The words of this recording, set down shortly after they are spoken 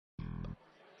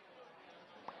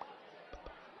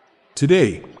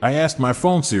Today, I asked my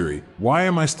phone Siri, why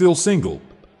am I still single?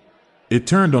 It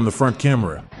turned on the front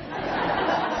camera.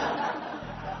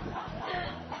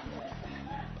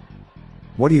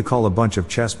 What do you call a bunch of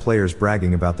chess players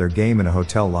bragging about their game in a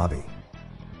hotel lobby?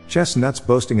 Chess nuts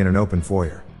boasting in an open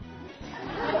foyer.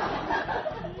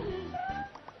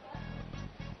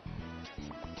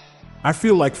 I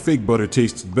feel like fake butter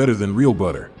tastes better than real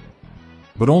butter,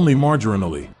 but only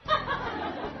marginally.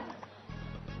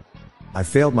 I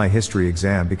failed my history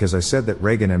exam because I said that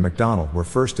Reagan and McDonald were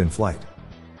first in flight.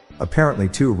 Apparently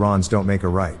 2 wrongs don't make a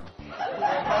right.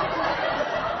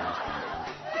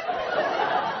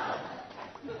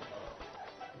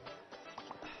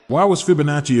 Why was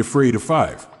Fibonacci afraid of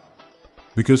 5?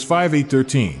 Because 5 ate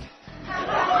 13.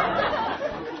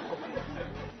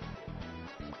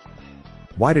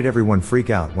 Why did everyone freak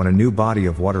out when a new body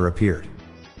of water appeared?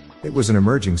 It was an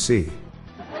emerging sea.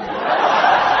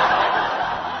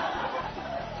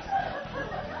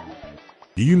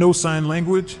 Do you know sign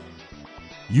language?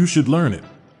 You should learn it.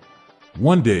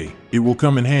 One day, it will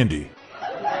come in handy.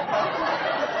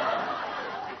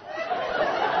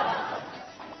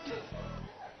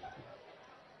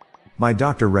 My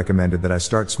doctor recommended that I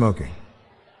start smoking.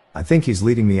 I think he's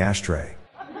leading me ashtray.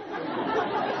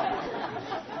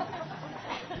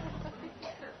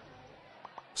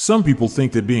 Some people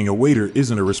think that being a waiter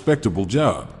isn't a respectable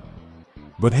job.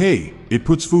 But hey, it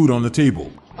puts food on the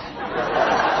table.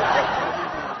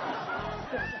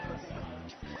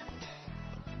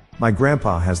 My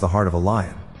grandpa has the heart of a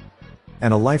lion.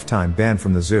 And a lifetime ban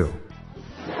from the zoo.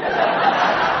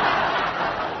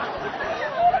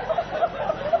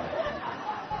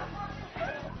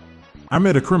 I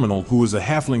met a criminal who is a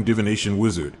halfling divination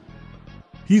wizard.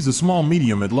 He's a small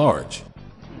medium at large.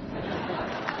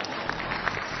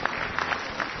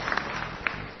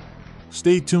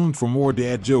 Stay tuned for more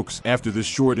dad jokes after this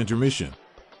short intermission.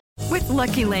 With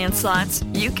Lucky Land Slots,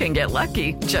 you can get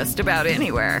lucky just about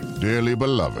anywhere. Dearly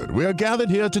beloved, we are gathered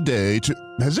here today to...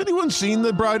 Has anyone seen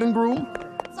the bride and groom?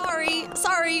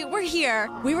 Sorry, we're here.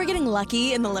 We were getting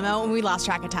lucky in the limo and we lost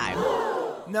track of time.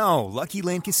 No, Lucky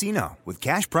Land Casino, with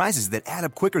cash prizes that add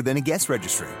up quicker than a guest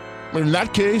registry. In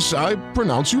that case, I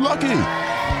pronounce you lucky.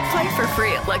 Play for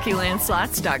free at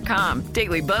LuckyLandSlots.com.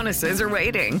 Daily bonuses are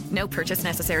waiting. No purchase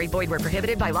necessary. Void where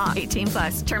prohibited by law.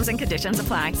 18+. Terms and conditions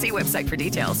apply. See website for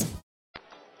details.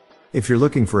 If you're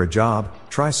looking for a job,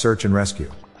 try search and rescue.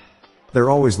 They're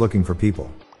always looking for people.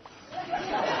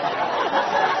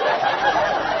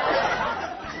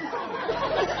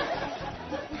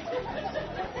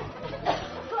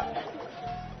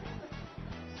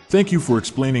 Thank you for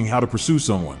explaining how to pursue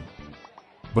someone.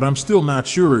 But I'm still not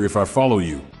sure if I follow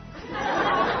you.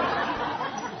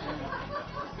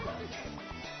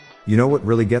 You know what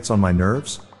really gets on my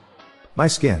nerves? My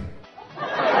skin.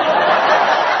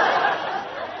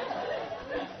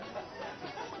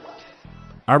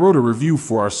 I wrote a review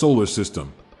for our solar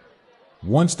system.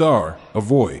 1 star,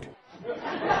 avoid.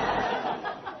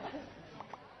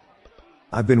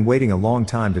 I've been waiting a long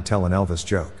time to tell an Elvis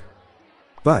joke.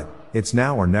 But, it's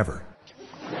now or never.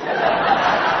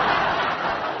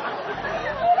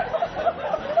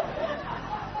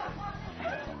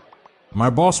 My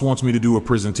boss wants me to do a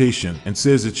presentation and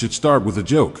says it should start with a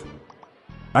joke.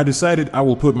 I decided I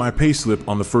will put my payslip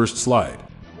on the first slide.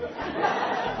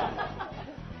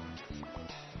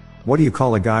 What do you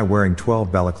call a guy wearing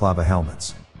 12 balaclava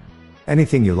helmets?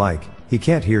 Anything you like, he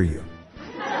can't hear you.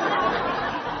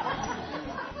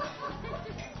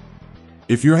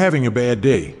 If you're having a bad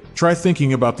day, try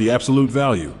thinking about the absolute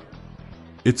value.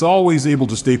 It's always able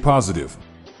to stay positive.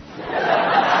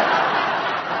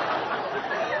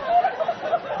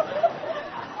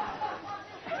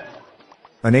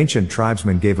 An ancient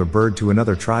tribesman gave a bird to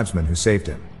another tribesman who saved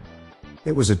him.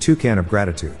 It was a toucan of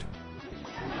gratitude.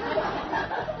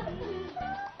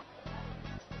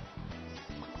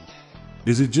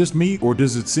 Is it just me, or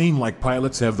does it seem like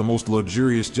pilots have the most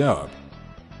luxurious job?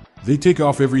 They take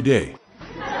off every day.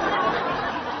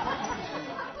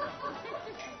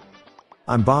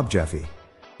 I'm Bob Jeffy.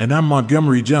 And I'm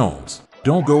Montgomery Jones.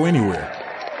 Don't go anywhere.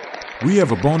 We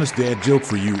have a bonus dad joke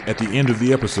for you at the end of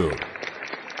the episode.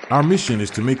 Our mission is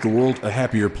to make the world a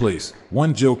happier place,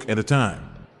 one joke at a time.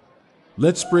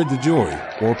 Let's spread the joy,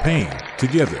 or pain,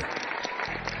 together.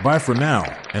 Bye for now,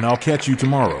 and I'll catch you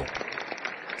tomorrow.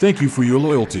 Thank you for your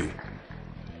loyalty.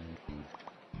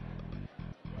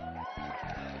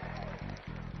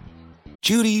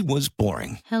 Judy was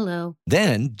boring. Hello.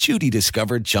 Then Judy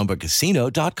discovered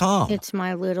ChumbaCasino.com. It's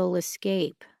my little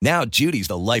escape. Now Judy's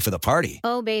the life of the party.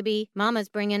 Oh, baby, mama's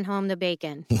bringing home the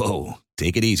bacon. Whoa,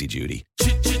 take it easy, Judy.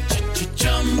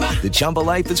 The Chumba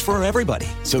life is for everybody.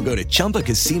 So go to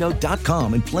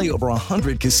ChumbaCasino.com and play over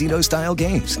 100 casino-style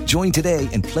games. Join today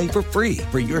and play for free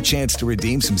for your chance to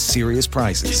redeem some serious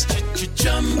prizes.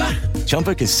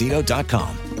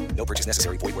 ChumbaCasino.com. No purchase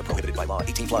necessary. Void where prohibited by law.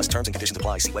 18 plus terms and conditions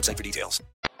apply. See website for details.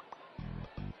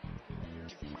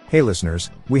 Hey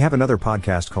listeners, we have another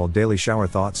podcast called Daily Shower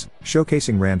Thoughts,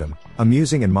 showcasing random,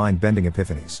 amusing and mind-bending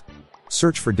epiphanies.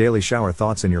 Search for Daily Shower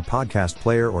Thoughts in your podcast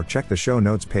player or check the show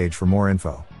notes page for more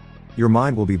info. Your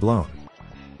mind will be blown.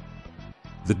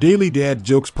 The Daily Dad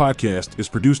Jokes podcast is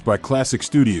produced by Classic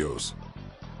Studios.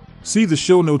 See the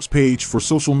show notes page for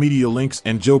social media links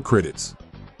and joke credits.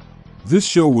 This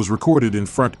show was recorded in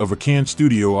front of a canned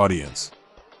studio audience.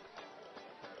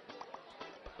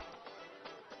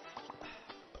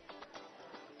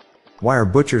 Why are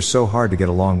butchers so hard to get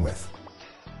along with?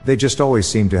 They just always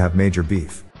seem to have major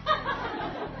beef.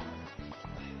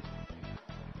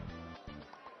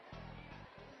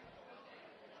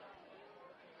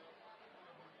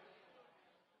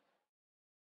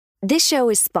 This show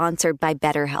is sponsored by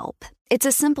BetterHelp. It's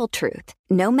a simple truth.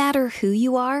 No matter who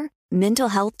you are, mental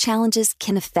health challenges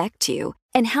can affect you,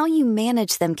 and how you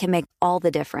manage them can make all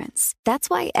the difference. That's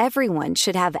why everyone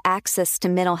should have access to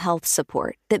mental health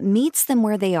support that meets them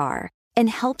where they are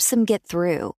and helps them get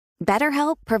through.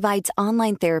 BetterHelp provides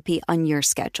online therapy on your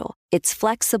schedule. It's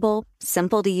flexible,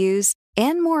 simple to use,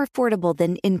 and more affordable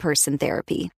than in-person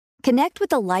therapy. Connect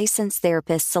with a licensed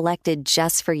therapist selected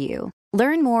just for you.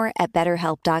 Learn more at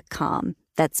BetterHelp.com.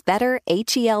 That's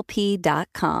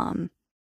BetterHelp.com.